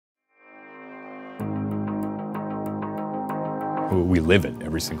We live it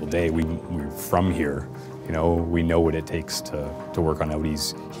every single day. We're from here. You know, we know what it takes to work on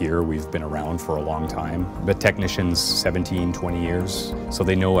Audis here. We've been around for a long time. But technicians, 17, 20 years. So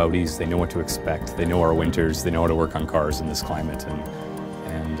they know Audis, they know what to expect. They know our winters, they know how to work on cars in this climate,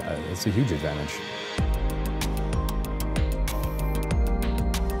 and it's a huge advantage.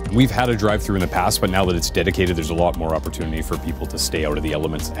 We've had a drive-through in the past, but now that it's dedicated, there's a lot more opportunity for people to stay out of the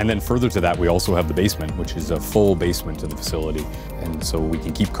elements. And then further to that, we also have the basement, which is a full basement to the facility. And so we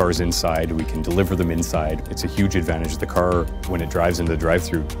can keep cars inside, we can deliver them inside. It's a huge advantage. The car, when it drives into the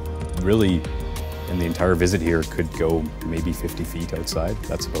drive-through, really, in the entire visit here, could go maybe 50 feet outside.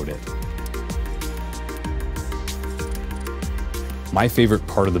 That's about it. My favorite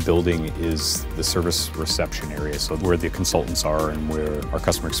part of the building is the service reception area, so where the consultants are and where our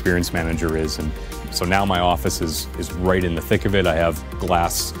customer experience manager is. And so now my office is right in the thick of it. I have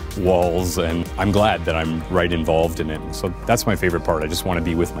glass walls, and I'm glad that I'm right involved in it. So that's my favorite part. I just want to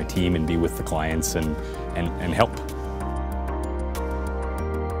be with my team and be with the clients and help.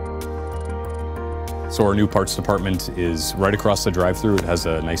 So our new parts department is right across the drive-through. It has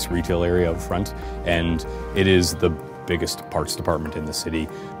a nice retail area up front, and it is the biggest parts department in the city.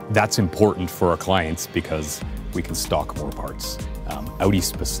 That's important for our clients because we can stock more parts,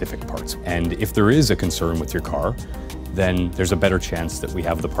 Audi-specific parts. And if there is a concern with your car, then there's a better chance that we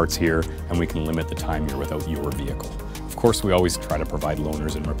have the parts here and we can limit the time you're without your vehicle. Of course, we always try to provide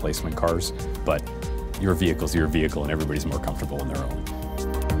loaners and replacement cars, but your vehicle's your vehicle and everybody's more comfortable in their own.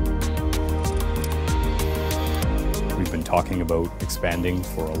 We've been talking about expanding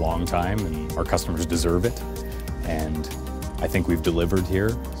for a long time, and our customers deserve it. And I think we've delivered here.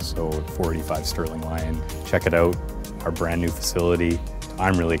 So 485 Sterling Lion, check it out, our brand new facility.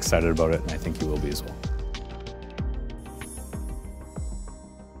 I'm really excited about it, and I think you will be as well.